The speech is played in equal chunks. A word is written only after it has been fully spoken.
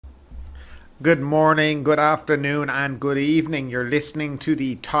Good morning, good afternoon, and good evening. You're listening to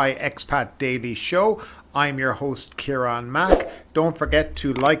the Thai Expat Daily Show. I'm your host, Kieran Mack. Don't forget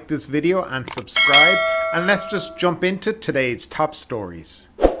to like this video and subscribe. And let's just jump into today's top stories.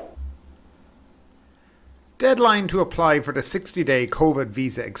 Deadline to apply for the 60-day COVID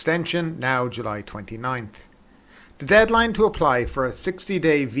visa extension, now July 29th. The deadline to apply for a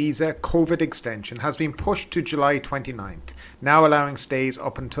 60-day visa COVID extension has been pushed to July 29th, now allowing stays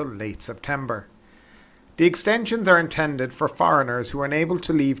up until late September. The extensions are intended for foreigners who are unable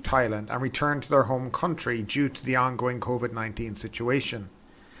to leave Thailand and return to their home country due to the ongoing COVID-19 situation.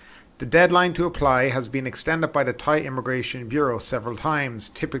 The deadline to apply has been extended by the Thai Immigration Bureau several times,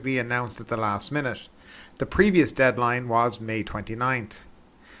 typically announced at the last minute. The previous deadline was May 29th.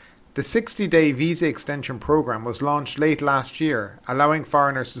 The 60-day visa extension program was launched late last year, allowing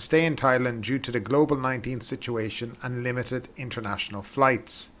foreigners to stay in Thailand due to the global 19 situation and limited international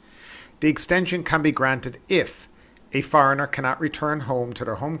flights. The extension can be granted if a foreigner cannot return home to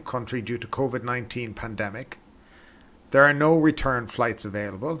their home country due to COVID-19 pandemic, there are no return flights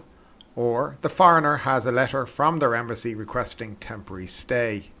available, or the foreigner has a letter from their embassy requesting temporary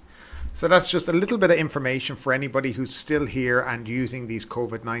stay. So that's just a little bit of information for anybody who's still here and using these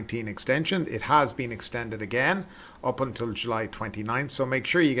COVID-19 extensions. It has been extended again up until July 29th. So make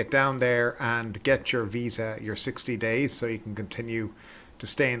sure you get down there and get your visa, your 60 days, so you can continue to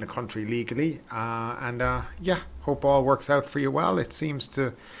stay in the country legally. Hope all works out for you well. It seems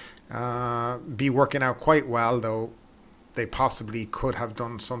to be working out quite well, though they possibly could have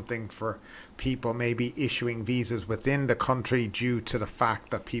done something for people maybe issuing visas within the country due to the fact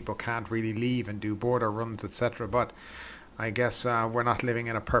that people can't really leave and do border runs, etc. But I guess we're not living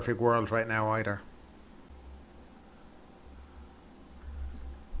in a perfect world right now either.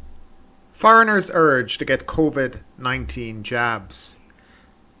 Foreigners urged to get COVID-19 jabs.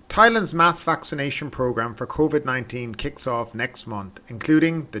 Thailand's mass vaccination program for COVID-19 kicks off next month,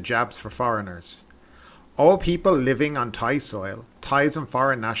 including the jabs for foreigners. All people living on Thai soil, Thais and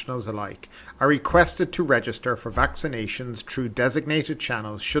foreign nationals alike, are requested to register for vaccinations through designated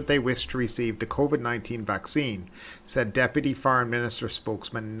channels should they wish to receive the COVID-19 vaccine, said Deputy Foreign Minister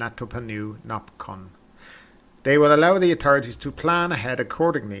spokesman Natopanu Nopkon. They will allow the authorities to plan ahead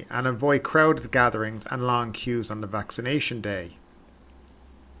accordingly and avoid crowded gatherings and long queues on the vaccination day.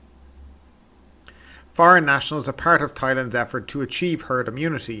 Foreign nationals are part of Thailand's effort to achieve herd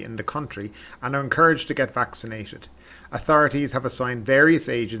immunity in the country and are encouraged to get vaccinated. Authorities have assigned various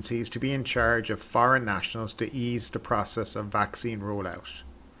agencies to be in charge of foreign nationals to ease the process of vaccine rollout.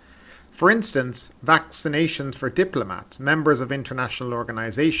 For instance, vaccinations for diplomats, members of international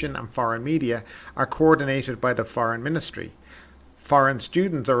organisations and foreign media are coordinated by the Foreign Ministry. Foreign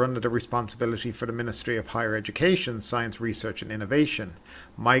students are under the responsibility for the Ministry of Higher Education, Science, Research and Innovation.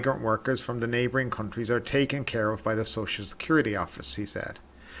 Migrant workers from the neighbouring countries are taken care of by the Social Security Office, he said.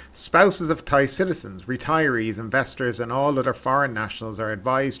 Spouses of Thai citizens, retirees, investors and all other foreign nationals are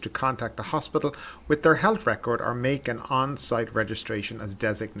advised to contact the hospital with their health record or make an on-site registration as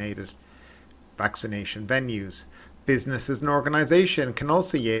designated vaccination venues. Businesses and organisations can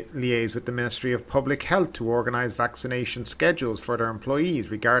also liaise with the Ministry of Public Health to organise vaccination schedules for their employees,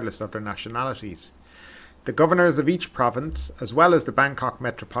 regardless of their nationalities. The governors of each province, as well as the Bangkok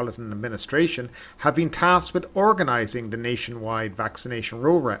Metropolitan Administration, have been tasked with organising the nationwide vaccination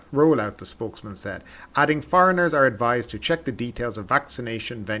rollout, the spokesman said, adding foreigners are advised to check the details of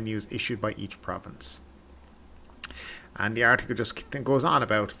vaccination venues issued by each province. And the article just goes on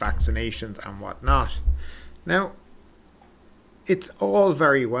about vaccinations and whatnot. Now, it's all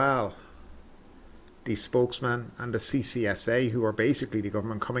very well the spokesman and the CCSA, who are basically the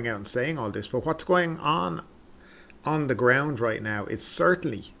government, coming out and saying all this, but what's going on the ground right now is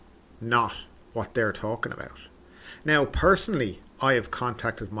certainly not what they're talking about. Now, personally, I have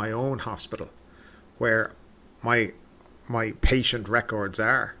contacted my own hospital where my patient records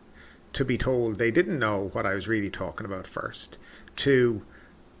are, to be told they didn't know what I was really talking about first, to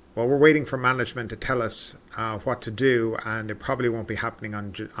well, we're waiting for management to tell us what to do, and it probably won't be happening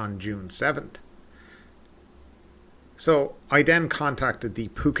on June 7th. So I then contacted the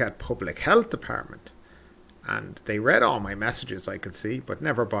Phuket Public Health Department, and they read all my messages I could see, but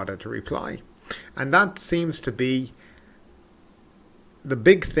never bothered to reply. And that seems to be the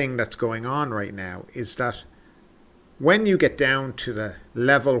big thing that's going on right now, is that when you get down to the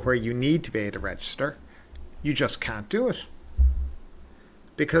level where you need to be able to register, you just can't do it,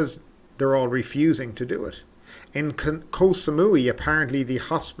 because they're all refusing to do it. In Koh Samui, apparently the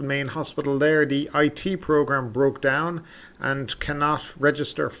main hospital there, the IT program broke down and cannot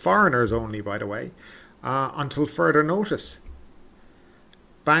register foreigners only, by the way, until further notice.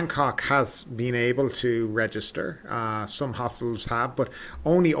 Bangkok has been able to register. Some hospitals have, but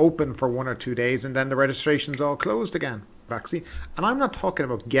only open for 1 or 2 days, and then the registration's all closed again. Vaccine. And I'm not talking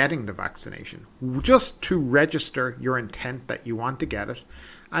about getting the vaccination, just to register your intent that you want to get it,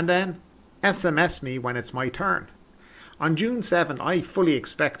 and then SMS me when it's my turn. On June 7th, I fully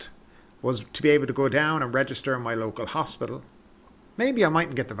expect was to be able to go down and register in my local hospital. Maybe I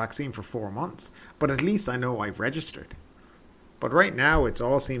mightn't get the vaccine for 4 months, but at least I know I've registered. But right now, it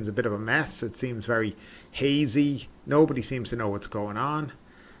all seems a bit of a mess. It seems very hazy. Nobody seems to know what's going on.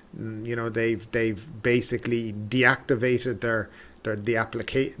 You know, they've basically deactivated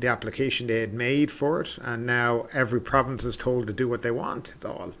the application they had made for it, and now every province is told to do what they want. It's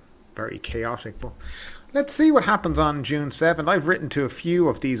all very chaotic. But let's see what happens on June 7th. I've written to a few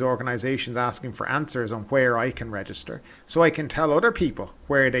of these organisations asking for answers on where I can register, so I can tell other people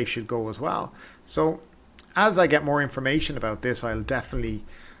where they should go as well. So as I get more information about this, I'll definitely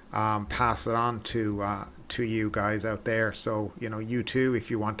pass it on to you guys out there. So, you know, you too, if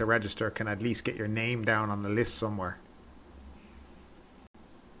you want to register, can at least get your name down on the list somewhere.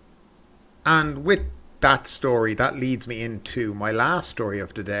 And with that story, that leads me into my last story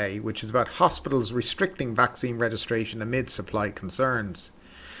of the day, which is about hospitals restricting vaccine registration amid supply concerns.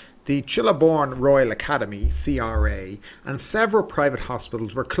 The Chillabhorn Royal Academy, CRA, and several private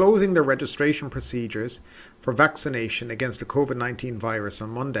hospitals were closing their registration procedures for vaccination against the COVID-19 virus on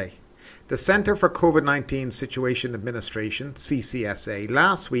Monday. The Centre for COVID-19 Situation Administration, CCSA,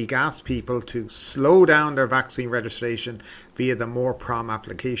 last week asked people to slow down their vaccine registration via the More Prom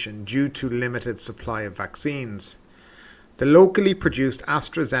application due to limited supply of vaccines. The locally produced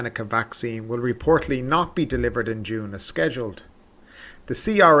AstraZeneca vaccine will reportedly not be delivered in June as scheduled. The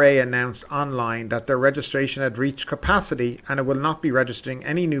CRA announced online that their registration had reached capacity and it will not be registering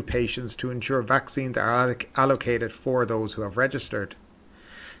any new patients to ensure vaccines are allocated for those who have registered.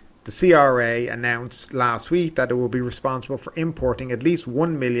 The CRA announced last week that it will be responsible for importing at least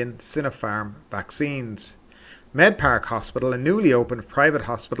 1 million Sinopharm vaccines. MedPark Hospital, a newly opened private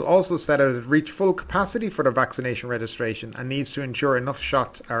hospital, also said it had reached full capacity for the vaccination registration and needs to ensure enough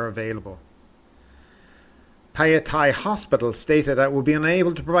shots are available. Payatai Hospital stated that it will be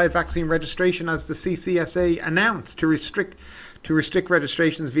unable to provide vaccine registration as the CCSA announced to restrict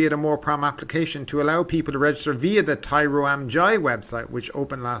registrations via the More Prom application to allow people to register via the Thai Roam Jai website, which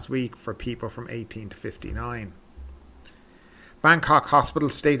opened last week for people from 18 to 59. Bangkok Hospital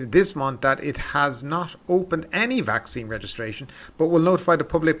stated this month that it has not opened any vaccine registration, but will notify the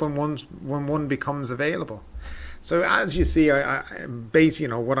public when one becomes available. So as you see, I basically, you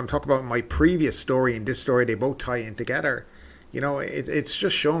know, what I'm talking about in my previous story and this story, they both tie in together. You know, it's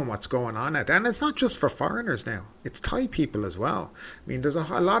just showing what's going on out there. And it's not just for foreigners now. It's Thai people as well. I mean, there's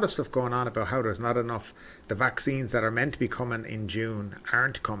a lot of stuff going on about how there's not enough. The vaccines that are meant to be coming in June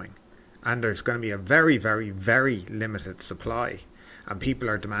aren't coming. And there's going to be a very, very, very limited supply. And people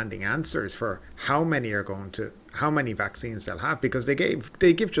are demanding answers for how many vaccines they'll have, because they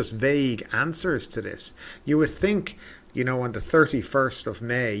give just vague answers to this. You would think, you know, on the 31st of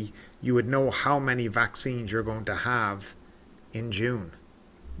May, you would know how many vaccines you're going to have in June.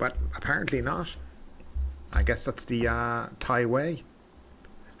 But apparently not. I guess that's the Thai way.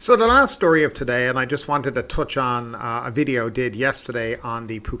 So the last story of today, and I just wanted to touch on a video I did yesterday on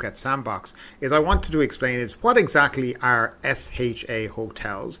the Phuket Sandbox, is I wanted to explain is what exactly are SHA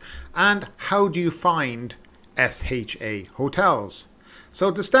hotels and how do you find SHA hotels?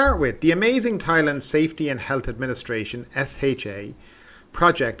 So to start with, the Amazing Thailand Safety and Health Administration, SHA,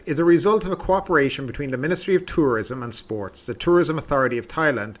 project is a result of a cooperation between the Ministry of Tourism and Sports, the Tourism Authority of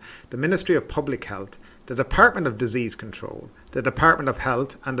Thailand, the Ministry of Public Health, the Department of Disease Control, the Department of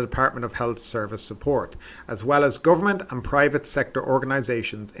Health and the Department of Health Service Support, as well as government and private sector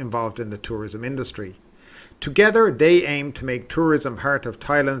organisations involved in the tourism industry. Together, they aim to make tourism part of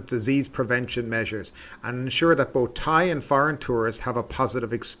Thailand's disease prevention measures and ensure that both Thai and foreign tourists have a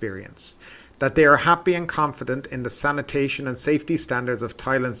positive experience, that they are happy and confident in the sanitation and safety standards of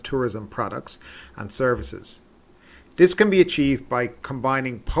Thailand's tourism products and services. This can be achieved by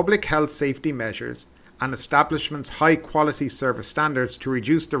combining public health safety measures and establishments' high-quality service standards to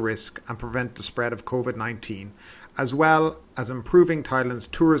reduce the risk and prevent the spread of COVID-19, as well as improving Thailand's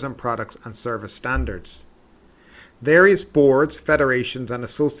tourism products and service standards. Various boards, federations and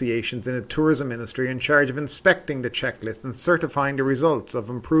associations in the tourism industry are in charge of inspecting the checklist and certifying the results of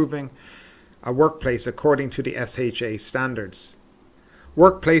improving a workplace according to the SHA standards.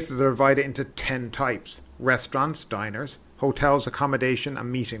 Workplaces are divided into 10 types: restaurants, diners, hotels, accommodation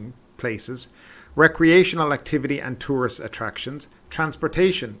and meeting places, recreational activity and tourist attractions,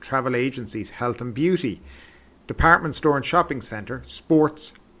 transportation, travel agencies, health and beauty, department store and shopping centre,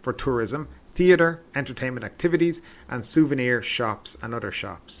 sports, for tourism, theatre, entertainment activities, and souvenir shops and other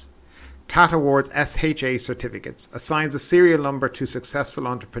shops. TAT awards SHA certificates, assigns a serial number to successful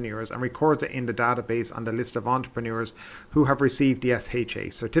entrepreneurs, and records it in the database on the list of entrepreneurs who have received the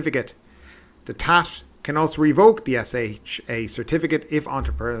SHA certificate. The TAT can also revoke the SHA certificate if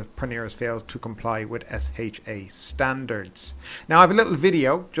entrepreneurs fail to comply with SHA standards. Now I have a little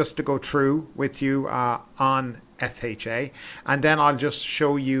video just to go through with you on SHA, and then I'll just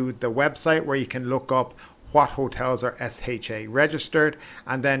show you the website where you can look up what hotels are SHA registered,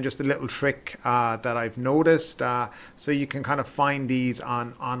 and then just a little trick that I've noticed so you can kind of find these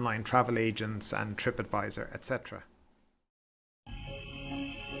on online travel agents and TripAdvisor, etc.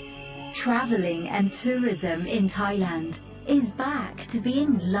 Travelling and tourism in Thailand is back to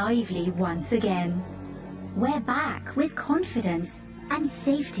being lively once again. We're back with confidence and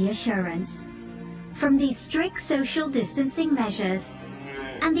safety assurance. From the strict social distancing measures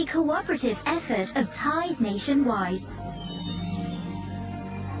and the cooperative effort of Thais nationwide,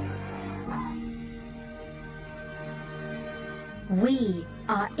 we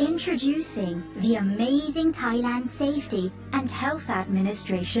are introducing the amazing Thailand Safety and Health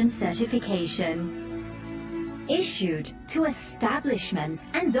Administration certification, issued to establishments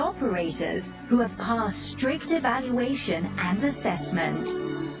and operators who have passed strict evaluation and assessment.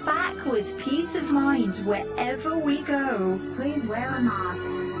 Back with peace of mind wherever we go. Please wear a mask.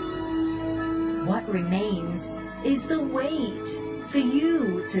 What remains is the wait for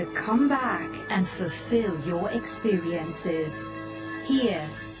you to come back and fulfill your experiences here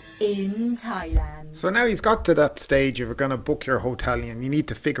in Thailand. So now you've got to that stage, if you're going to book your hotel, and you need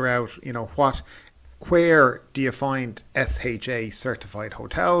to figure out, where do you find SHA certified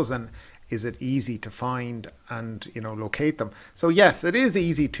hotels, and is it easy to find and locate them? So yes, it is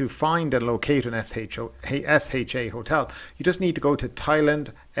easy to find and locate an SHA hotel. You just need to go to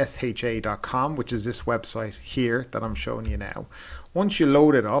thailandsha.com, which is this website here that I'm showing you now. Once you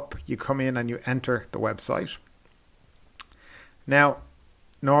load it up, you come in and you enter the website. Now,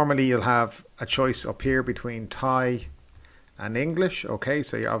 normally you'll have a choice up here between Thai and English. Okay,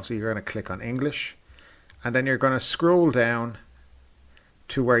 so you're going to click on English, and then you're going to scroll down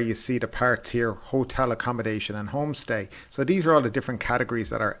to where you see the parts here: hotel accommodation and homestay. So these are all the different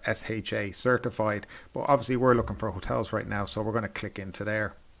categories that are SHA certified, but obviously we're looking for hotels right now, so we're going to click into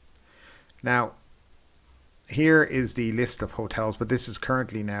there. Now, here is the list of hotels, but this is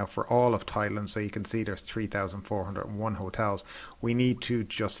currently now for all of Thailand, so you can see there's 3,401 hotels. We need to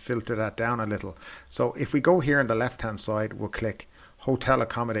just filter that down a little. So if we go here on the left hand side, we'll click hotel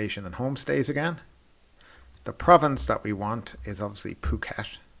accommodation and homestays again. The province that we want is obviously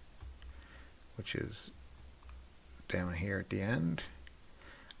Phuket, which is down here at the end,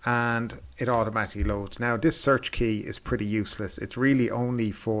 and it automatically loads. Now this search key is pretty useless. It's really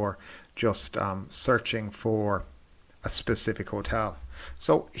only for just searching for a specific hotel.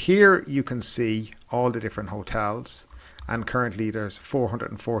 So here you can see all the different hotels, and currently there's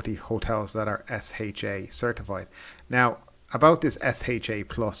 440 hotels that are SHA certified. Now about this SHA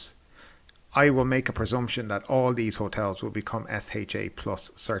Plus, I will make a presumption that all these hotels will become SHA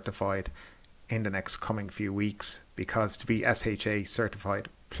Plus certified in the next coming few weeks, because to be SHA certified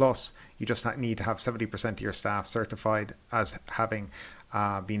Plus, you just need to have 70% of your staff certified as having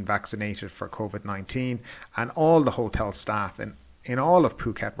been vaccinated for COVID-19, and all the hotel staff in all of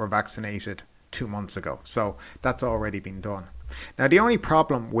Phuket were vaccinated 2 months ago. So that's already been done. Now the only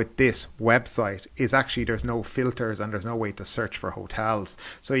problem with this website is actually there's no filters and there's no way to search for hotels.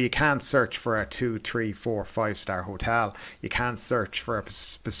 So you can't search for a 2, 3, 4, 5-star hotel. You can't search for a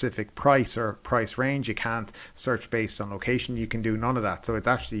specific price or price range. You can't search based on location. You can do none of that. So it's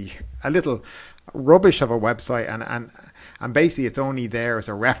actually a little rubbish of a website, and basically it's only there as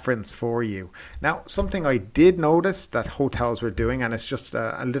a reference for you. Now something I did notice that hotels were doing, and it's just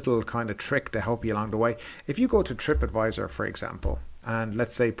a little kind of trick to help you along the way. If you go to TripAdvisor, for example, and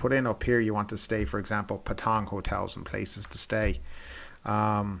let's say put in up here you want to stay, for example, Patong hotels and places to stay.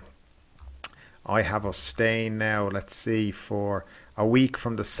 I have us staying now, let's see, for a week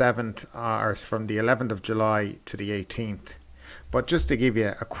from the 7th or from the 11th of July to the 18th. But just to give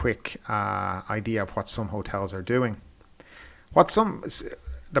you a quick idea of what some hotels are doing.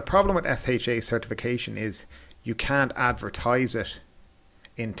 The problem with SHA certification is you can't advertise it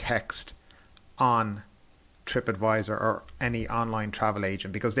in text on TripAdvisor or any online travel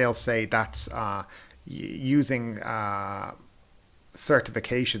agent, because they'll say that's using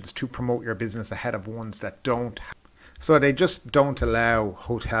certifications to promote your business ahead of ones that don't. So they just don't allow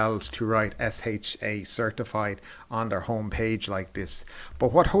hotels to write SHA certified on their homepage like this.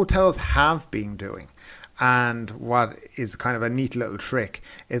 But what hotels have been doing, And what is kind of a neat little trick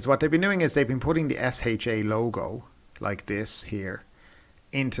is what they've been doing is they've been putting the SHA logo like this here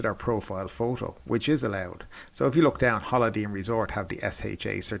into their profile photo, which is allowed. So if you look down, Holiday and Resort have the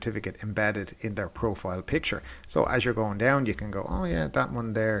SHA certificate embedded in their profile picture. So as you're going down, you can go, oh yeah, that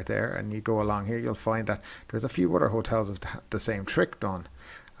one there, and you go along here, you'll find that there's a few other hotels with the same trick done.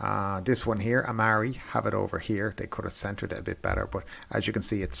 This one here, Amari, have it over here. They could have centered it a bit better, but as you can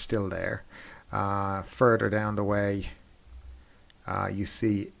see, it's still there. Further down the way, you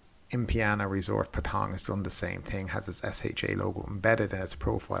see Impiana Resort Patong has done the same thing, has its SHA logo embedded in its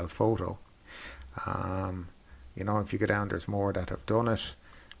profile photo. If you go down, there's more that have done it.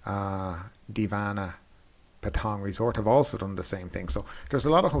 Divana Patong Resort have also done the same thing. So there's a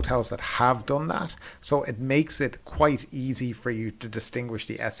lot of hotels that have done that. So it makes it quite easy for you to distinguish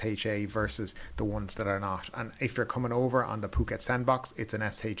the SHA versus the ones that are not. And if you're coming over on the Phuket Sandbox, it's an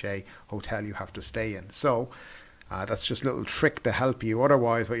SHA hotel you have to stay in. So that's just a little trick to help you.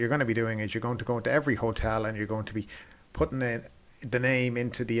 Otherwise, what you're going to be doing is you're going to go into every hotel and you're going to be putting in the name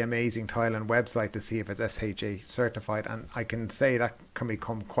into the Amazing Thailand website to see if it's SHA certified, and I can say that can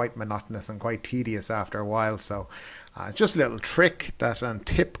become quite monotonous and quite tedious after a while. So just a little trick that and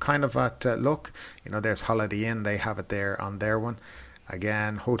tip kind of at look. There's Holiday Inn, they have it there on their one.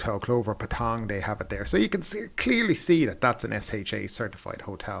 Again, Hotel Clover Patong, they have it there. So you can clearly see that that's an SHA certified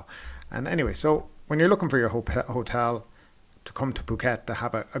hotel. And anyway, so when you're looking for your hotel to come to Phuket to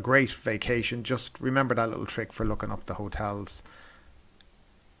have a great vacation, just remember that little trick for looking up the hotels.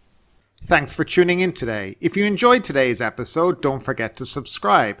 Thanks for tuning in today. If you enjoyed today's episode, don't forget to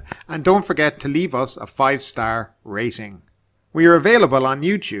subscribe and don't forget to leave us a 5-star rating. We are available on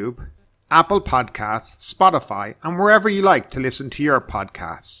YouTube, Apple Podcasts, Spotify, and wherever you like to listen to your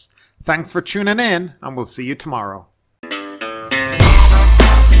podcasts. Thanks for tuning in, and we'll see you tomorrow.